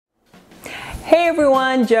Hey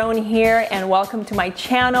everyone, Joan here, and welcome to my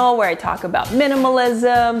channel where I talk about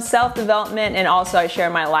minimalism, self-development, and also I share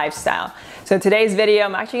my lifestyle. So today's video,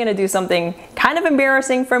 I'm actually gonna do something kind of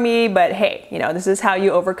embarrassing for me, but hey, you know, this is how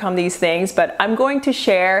you overcome these things. But I'm going to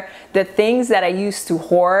share the things that I used to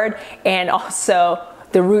hoard and also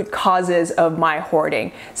the root causes of my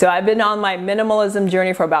hoarding. So I've been on my minimalism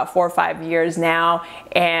journey for about 4 or 5 years now,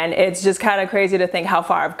 and it's just kind of crazy to think how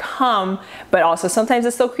far I've come, but also sometimes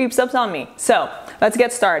it still creeps up on me. So let's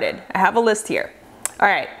get started. I have a list here. All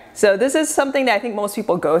right, so this is something that I think most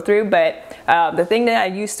people go through, but the thing that I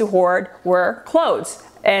used to hoard were clothes.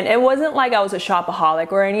 And it wasn't like I was a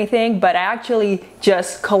shopaholic or anything, but I actually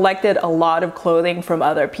just collected a lot of clothing from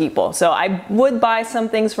other people. So I would buy some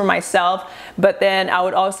things for myself, but then I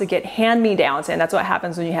would also get hand-me-downs, and that's what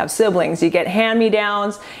happens when you have siblings. You get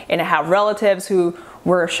hand-me-downs, and I have relatives who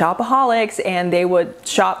were shopaholics, and they would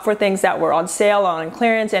shop for things that were on sale or on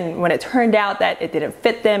clearance, and when it turned out that it didn't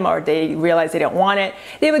fit them or they realized they didn't want it,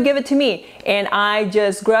 they would give it to me. And I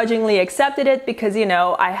just grudgingly accepted it because, you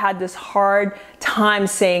know, I had this hard time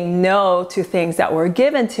saying no to things that were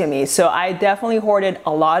given to me. So I definitely hoarded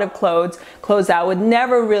a lot of clothes that I would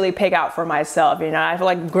never really pick out for myself. You know, I feel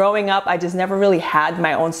like growing up, I just never really had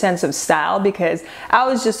my own sense of style because I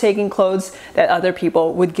was just taking clothes that other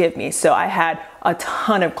people would give me. So I had a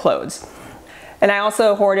ton of clothes. And I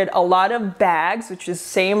also hoarded a lot of bags, which is the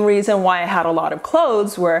same reason why I had a lot of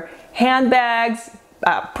clothes, were handbags,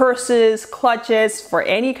 purses, clutches for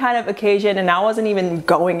any kind of occasion. And I wasn't even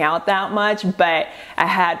going out that much, but I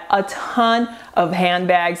had a ton of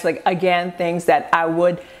handbags, like again, things that I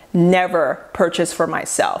would never purchase for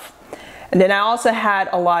myself. And then I also had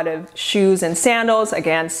a lot of shoes and sandals,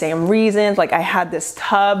 again, same reasons. Like I had this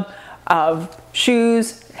tub of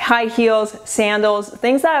shoes, high heels, sandals,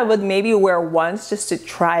 things that I would maybe wear once just to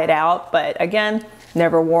try it out, but again,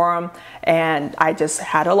 never wore them, and I just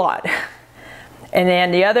had a lot. And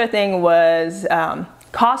then the other thing was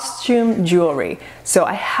costume jewelry. So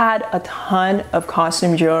I had a ton of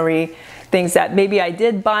costume jewelry, things that maybe I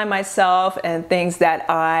did buy myself and things that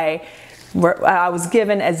I was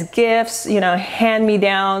given as gifts, you know,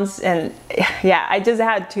 hand-me-downs, and yeah, I just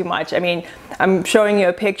had too much. I mean, I'm showing you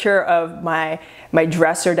a picture of my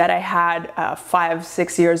dresser that I had 5,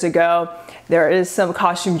 6 years ago. There is some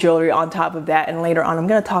costume jewelry on top of that, and later on I'm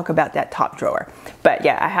gonna talk about that top drawer. But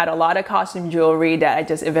yeah, I had a lot of costume jewelry that I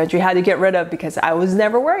just eventually had to get rid of because I was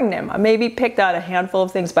never wearing them. I maybe picked out a handful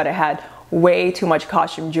of things, but I had way too much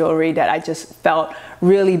costume jewelry that I just felt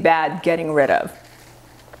really bad getting rid of.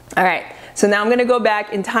 All right, so now I'm gonna go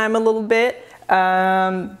back in time a little bit.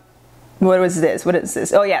 What was this? What is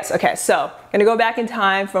this? Oh yes, okay, so I'm gonna go back in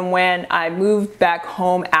time from when I moved back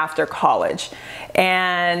home after college.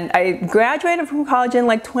 And I graduated from college in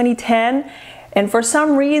like 2010, and for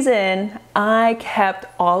some reason, I kept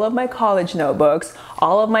all of my college notebooks,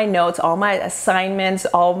 all of my notes, all my assignments,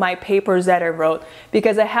 all of my papers that I wrote,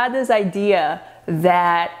 because I had this idea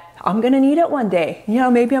that I'm gonna need it one day. You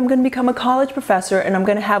know, maybe I'm gonna become a college professor and I'm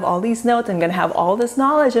gonna have all these notes, I'm gonna have all this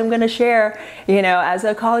knowledge I'm gonna share, you know, as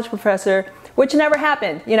a college professor, which never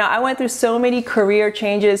happened. You know, I went through so many career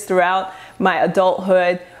changes throughout my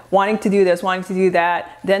adulthood, wanting to do this, wanting to do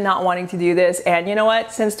that, then not wanting to do this. And you know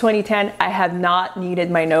what? Since 2010, I have not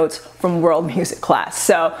needed my notes from world music class.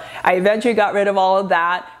 So I eventually got rid of all of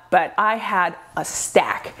that, but I had a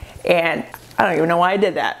stack and I don't even know why I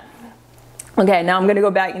did that. Okay, now I'm gonna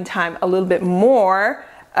go back in time a little bit more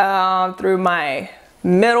through my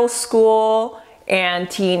middle school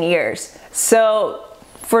and teen years. So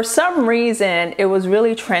for some reason, it was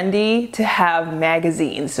really trendy to have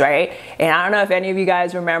magazines, right? And I don't know if any of you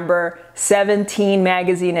guys remember 17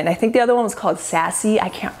 magazine, and I think the other one was called Sassy. I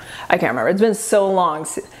can't remember, it's been so long.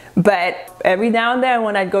 But every now and then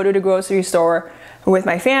when I'd go to the grocery store with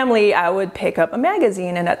my family, I would pick up a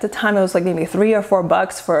magazine, and at the time it was like maybe $3 or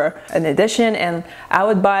 $4 for an edition, and I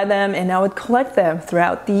would buy them and I would collect them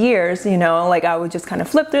throughout the years. You know, like I would just kind of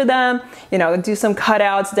flip through them, you know, do some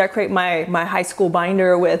cutouts, decorate my high school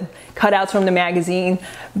binder with cutouts from the magazine,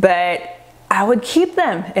 but I would keep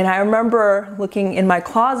them. And I remember looking in my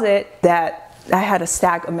closet that I had a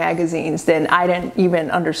stack of magazines, then I didn't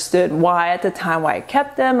even understood why at the time, why I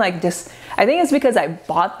kept them. Like just, I think it's because I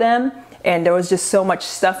bought them and there was just so much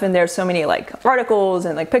stuff in there, so many like articles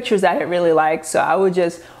and like pictures that I really liked. So I would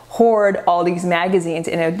just hoard all these magazines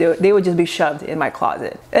and they would just be shoved in my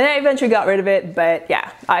closet. And I eventually got rid of it, but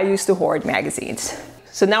yeah, I used to hoard magazines.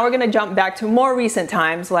 So now we're gonna jump back to more recent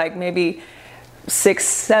times, like maybe 6,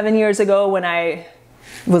 7 years ago when I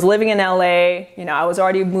was living in LA. You know, I was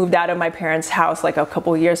already moved out of my parents' house like a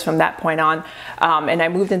couple years from that point on. And I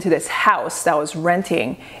moved into this house that I was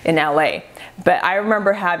renting in LA. But I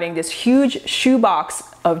remember having this huge shoebox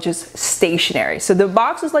of just stationery. So the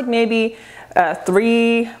box was like maybe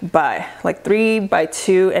 3 by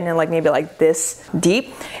 2, and then like maybe like this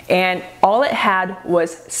deep. And all it had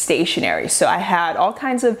was stationery. So I had all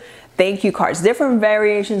kinds of thank you cards, different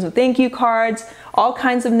variations of thank you cards, all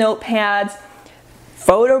kinds of notepads,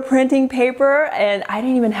 photo printing paper, and I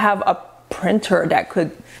didn't even have a printer that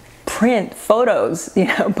could print photos, you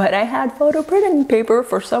know, but I had photo printing paper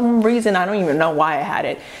for some reason. I don't even know why I had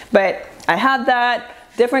it, but I had that,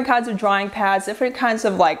 different kinds of drawing pads, different kinds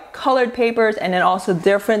of like colored papers, and then also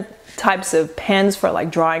different types of pens for like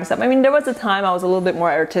drawing stuff. I mean, there was a time I was a little bit more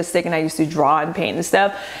artistic and I used to draw and paint and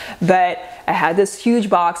stuff, but I had this huge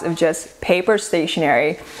box of just paper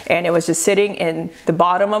stationery, and it was just sitting in the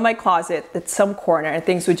bottom of my closet at some corner, and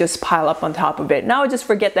things would just pile up on top of it. Now I would just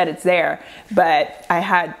forget that it's there, but I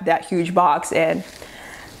had that huge box and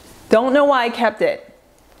don't know why I kept it.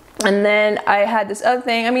 And then I had this other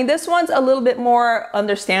thing. I mean, this one's a little bit more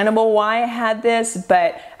understandable why I had this,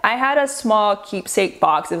 but I had a small keepsake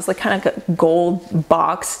box. It was like kind of like a gold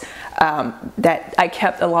box that I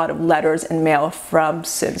kept a lot of letters and mail from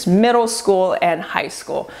since middle school and high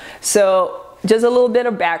school. So just a little bit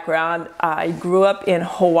of background. I grew up in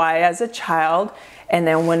Hawaii as a child. And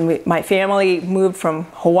then when my family moved from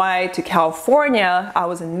Hawaii to California, I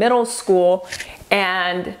was in middle school,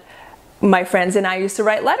 and my friends and I used to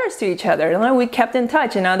write letters to each other, and we kept in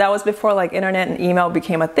touch. You know, that was before like internet and email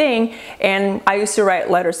became a thing. And I used to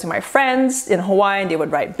write letters to my friends in Hawaii, and they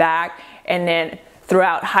would write back. And then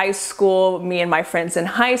throughout high school, me and my friends in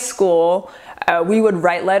high school, we would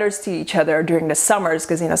write letters to each other during the summers,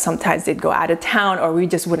 because, you know, sometimes they'd go out of town, or we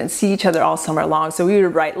just wouldn't see each other all summer long. So we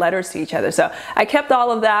would write letters to each other. So I kept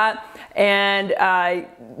all of that. And I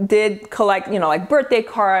did collect, you know, like birthday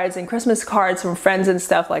cards and Christmas cards from friends and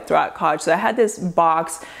stuff like throughout college. So I had this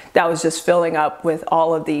box that was just filling up with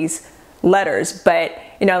all of these letters. But,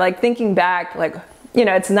 you know, like thinking back, like, you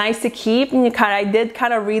know, it's nice to keep, and I did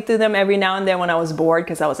kind of read through them every now and then when I was bored,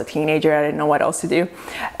 because I was a teenager. I didn't know what else to do.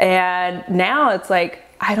 And now it's like,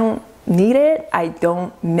 I don't need it. I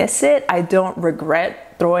don't miss it. I don't regret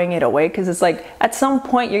throwing it away, because it's like at some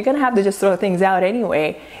point you're gonna have to just throw things out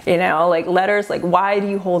anyway, you know, like letters. Like, why do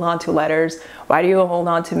you hold on to letters? Why do you hold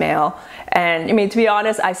on to mail? And I mean, to be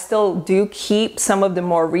honest, I still do keep some of the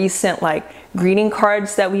more recent like greeting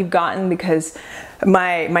cards that we've gotten, because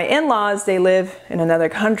my in-laws, they live in another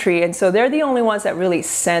country, and so they're the only ones that really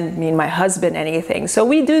send me and my husband anything. So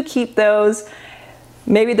we do keep those.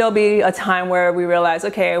 Maybe there'll be a time where we realize,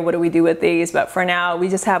 okay, what do we do with these? But for now, we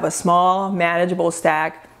just have a small, manageable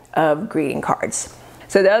stack of greeting cards.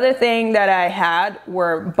 So the other thing that I had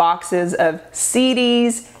were boxes of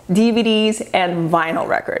CDs, DVDs, and vinyl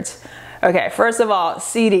records. Okay, first of all,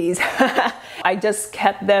 CDs. I just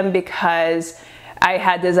kept them because I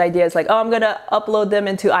had this idea. It's like, oh, I'm gonna upload them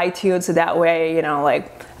into iTunes, so that way, you know,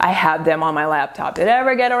 like I have them on my laptop. Did I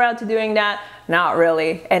ever get around to doing that? Not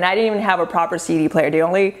really. And I didn't even have a proper CD player. The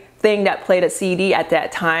only thing that played a CD at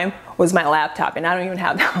that time was my laptop, and I don't even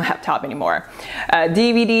have that laptop anymore.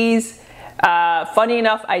 DVDs, funny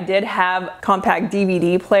enough, I did have compact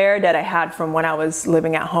DVD player that I had from when I was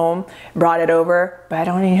living at home, brought it over, but I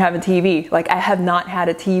don't even have a TV. Like, I have not had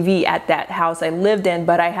a TV at that house I lived in,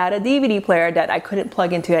 but I had a DVD player that I couldn't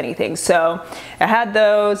plug into anything. So I had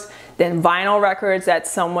those. Then vinyl records that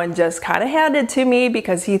someone just kind of handed to me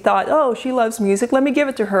because he thought, oh, she loves music, let me give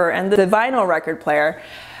it to her, and the vinyl record player.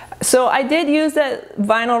 So I did use the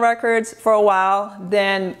vinyl records for a while.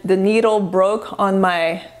 Then the needle broke on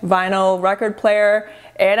my vinyl record player,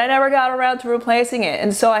 and I never got around to replacing it.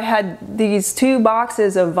 And so I had these 2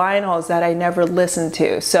 boxes of vinyls that I never listened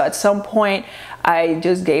to. So at some point, I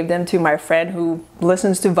just gave them to my friend who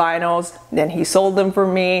listens to vinyls. Then he sold them for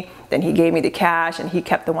me. Then he gave me the cash, and he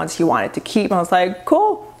kept the ones he wanted to keep. And I was like,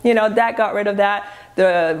 cool, you know, that got rid of that.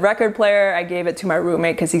 The record player, I gave it to my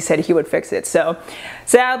roommate because he said he would fix it. So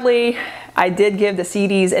sadly, I did give the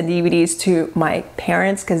CDs and DVDs to my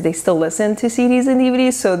parents because they still listen to CDs and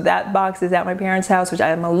DVDs. So that box is at my parents' house, which I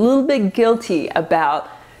am a little bit guilty about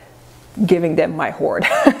giving them my hoard.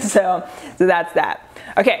 so that's that.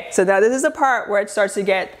 Okay, so now this is the part where it starts to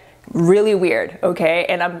get really weird, okay?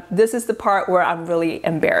 And this is the part where I'm really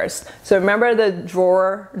embarrassed. So remember the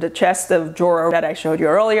drawer, the chest of drawer that I showed you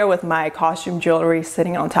earlier with my costume jewelry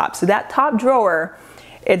sitting on top. So that top drawer,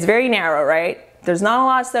 it's very narrow, right? There's not a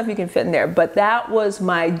lot of stuff you can fit in there, but that was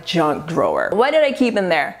my junk drawer. What did I keep in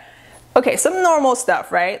there? Okay, some normal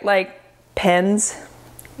stuff, right? Like pens,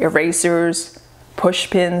 erasers, push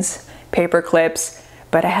pins, paper clips,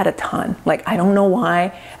 but I had a ton. Like, I don't know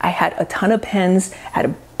why. I had a ton of pens, had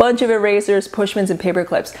a bunch of erasers, push pins, and paper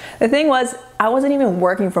clips. The thing was, I wasn't even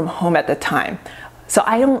working from home at the time. So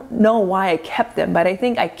I don't know why I kept them, but I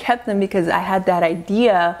think I kept them because I had that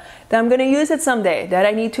idea that I'm gonna use it someday, that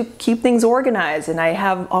I need to keep things organized, and I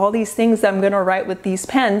have all these things that I'm gonna write with these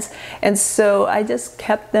pens, and so I just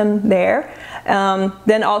kept them there.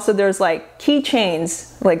 Then also there's like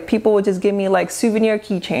keychains, like people would just give me like souvenir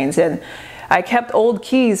keychains, and I kept old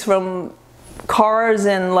keys from cars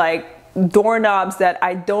and like doorknobs that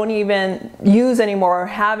I don't even use anymore or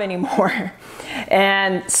have anymore.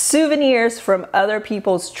 And souvenirs from other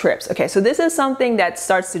people's trips. Okay, so this is something that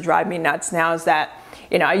starts to drive me nuts now, is that,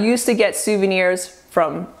 you know, I used to get souvenirs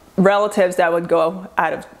from relatives that would go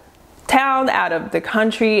out of town, out of the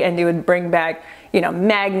country, and they would bring back, you know,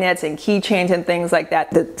 magnets and keychains and things like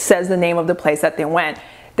that that says the name of the place that they went,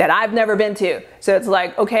 that I've never been to. So it's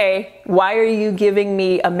like, okay, why are you giving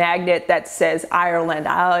me a magnet that says Ireland?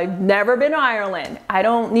 I've never been to Ireland. I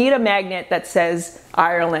don't need a magnet that says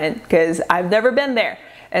Ireland because I've never been there.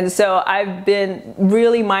 And so I've been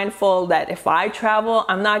really mindful that if I travel,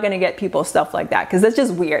 I'm not gonna get people stuff like that, because that's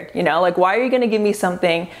just weird, you know? Like, why are you gonna give me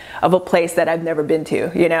something of a place that I've never been to,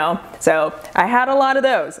 you know? So I had a lot of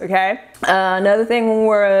those, okay? Another thing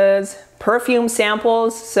was perfume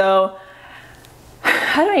samples. So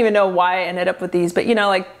I don't even know why I ended up with these, but you know,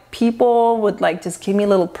 like people would like just give me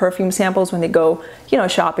little perfume samples when they go, you know,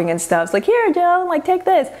 shopping and stuff. It's like, here, Joe, like take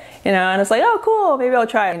this, you know, and it's like, oh, cool, maybe I'll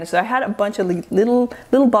try it. And so I had a bunch of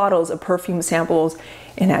little bottles of perfume samples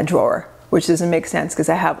in that drawer, which doesn't make sense because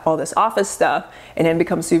I have all this office stuff and then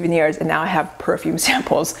become souvenirs, and now I have perfume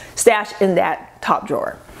samples stashed in that top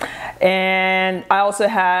drawer. And I also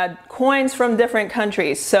had coins from different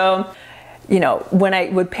countries. So, you know, when I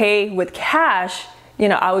would pay with cash, you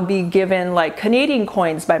know, I would be given like Canadian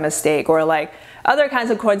coins by mistake, or like other kinds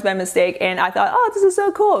of coins by mistake, and I thought, oh, this is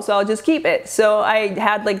so cool, so I'll just keep it. So I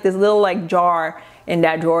had like this little like jar in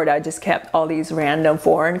that drawer that I just kept all these random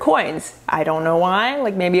foreign coins. I don't know why,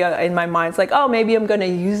 like maybe in my mind it's like, oh, maybe I'm gonna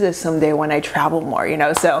use this someday when I travel more, you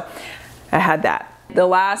know, so I had that. The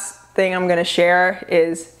last thing I'm gonna share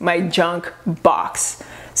is my junk box.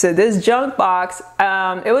 So this junk box,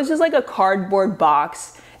 it was just like a cardboard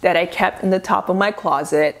box that I kept in the top of my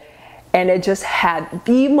closet, and it just had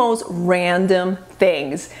the most random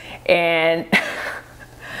things. And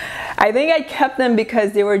I think I kept them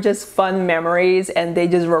because they were just fun memories, and they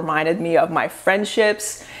just reminded me of my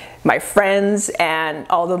friendships, my friends, and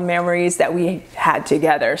all the memories that we had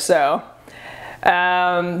together. So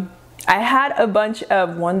I had a bunch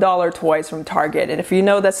of $1 toys from Target, and if you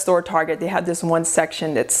know that store Target, they have this one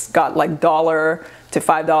section that's got like $1 to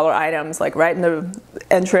 $5 items, like right in the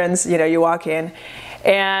entrance, you know, you walk in.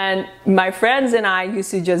 And my friends and I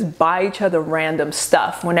used to just buy each other random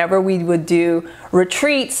stuff whenever we would do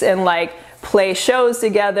retreats and like play shows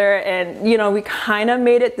together. And you know, we kind of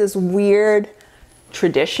made it this weird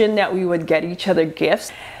tradition that we would get each other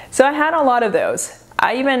gifts. So I had a lot of those.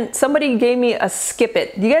 Somebody gave me a Skip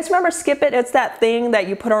It. Do you guys remember Skip It? It's that thing that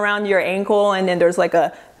you put around your ankle, and then there's like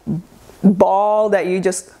a ball that you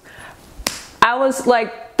just, I was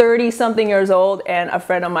like 30 something years old, and a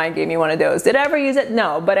friend of mine gave me one of those. Did I ever use it?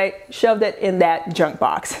 No, but I shoved it in that junk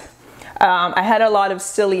box. I had a lot of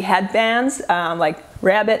silly headbands, like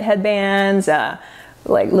rabbit headbands,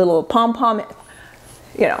 like little pom-pom,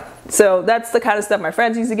 you know. So that's the kind of stuff my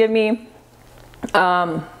friends used to give me.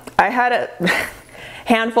 I had a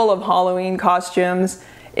handful of Halloween costumes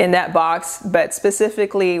in that box, but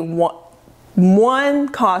specifically one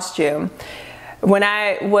costume. When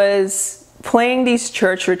I was playing these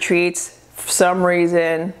church retreats, for some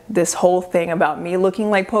reason, this whole thing about me looking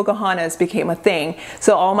like Pocahontas became a thing.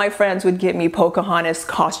 So all my friends would give me Pocahontas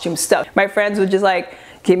costume stuff. My friends would just like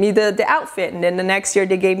give me the outfit, and then the next year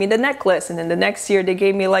they gave me the necklace, and then the next year they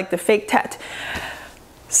gave me like the fake tat.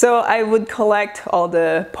 So I would collect all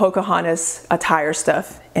the Pocahontas attire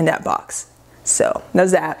stuff in that box. So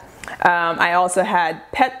there's that. I also had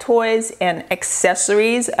pet toys and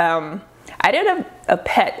accessories. I didn't have a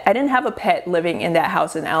pet. I didn't have a pet living in that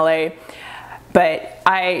house in LA, but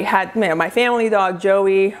I had, you know, my family dog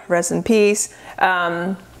Joey, rest in peace.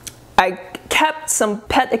 I kept some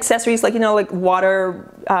pet accessories, like, you know, like water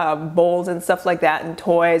bowls and stuff like that, and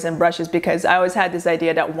toys and brushes, because I always had this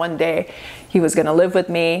idea that one day he was gonna live with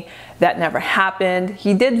me. That never happened.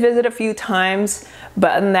 He did visit a few times,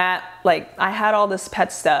 but in that, like, I had all this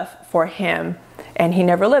pet stuff for him, and he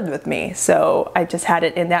never lived with me, so I just had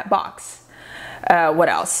it in that box. What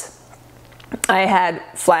else? I had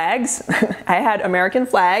flags. I had American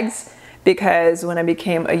flags, because when I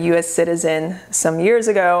became a US citizen some years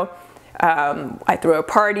ago, I threw a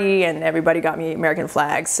party and everybody got me American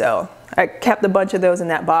flags. So I kept a bunch of those in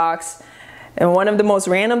that box. And one of the most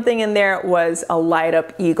random thing in there was a light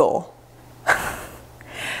up eagle.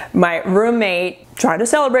 My roommate tried to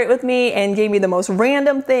celebrate with me and gave me the most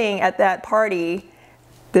random thing at that party,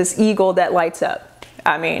 this eagle that lights up.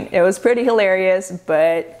 I mean, it was pretty hilarious,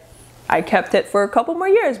 but I kept it for a couple more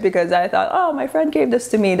years because I thought, oh, my friend gave this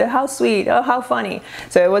to me, how sweet, oh, how funny.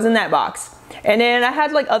 So it was in that box. And then I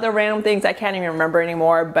had like other random things I can't even remember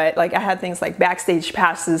anymore, but like I had things like backstage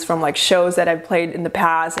passes from like shows that I've played in the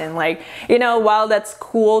past, and like, you know, while that's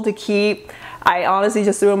cool to keep, I honestly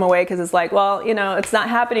just threw them away because it's like, well, you know, it's not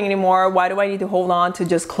happening anymore. Why do I need to hold on to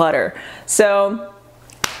just clutter? So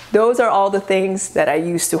those are all the things that I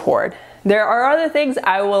used to hoard. There are other things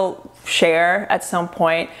I will share at some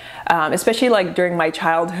point, especially like during my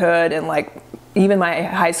childhood and like even my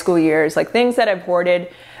high school years, like things that I've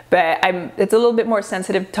hoarded, but it's a little bit more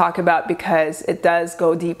sensitive to talk about because it does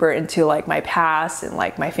go deeper into like my past and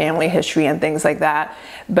like my family history and things like that.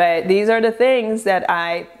 But these are the things that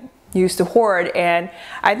I used to hoard, and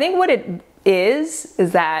I think what it is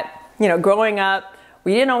that, you know, growing up,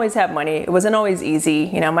 we didn't always have money. It wasn't always easy.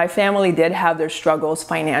 You know, my family did have their struggles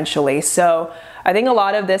financially. So I think a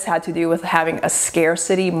lot of this had to do with having a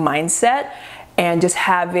scarcity mindset and just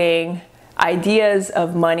having ideas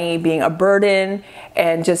of money being a burden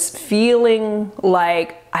and just feeling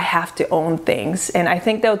like I have to own things. And I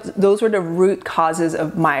think those were the root causes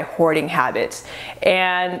of my hoarding habits.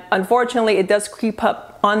 And unfortunately, it does creep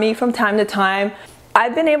up on me from time to time.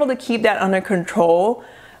 I've been able to keep that under control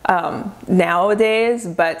nowadays,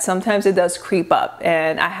 but sometimes it does creep up,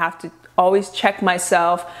 and I have to always check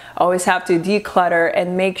myself, always have to declutter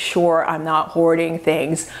and make sure I'm not hoarding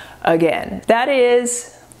things again. That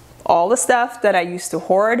is all the stuff that I used to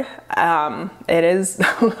hoard. It is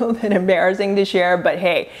a little bit embarrassing to share, but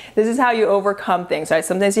hey, this is how you overcome things, right?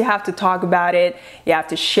 Sometimes you have to talk about it, you have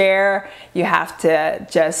to share, you have to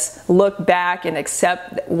just look back and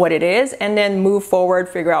accept what it is, and then move forward,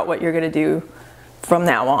 figure out what you're gonna do from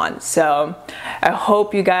now on. So I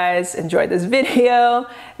hope you guys enjoyed this video.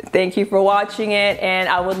 Thank you for watching it, and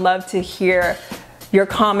I would love to hear your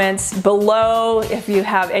comments below. If you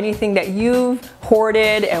have anything that you've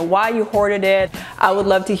hoarded and why you hoarded it, I would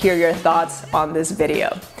love to hear your thoughts on this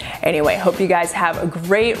video. Anyway, hope you guys have a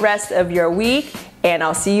great rest of your week, and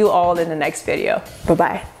I'll see you all in the next video.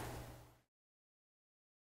 Bye-bye.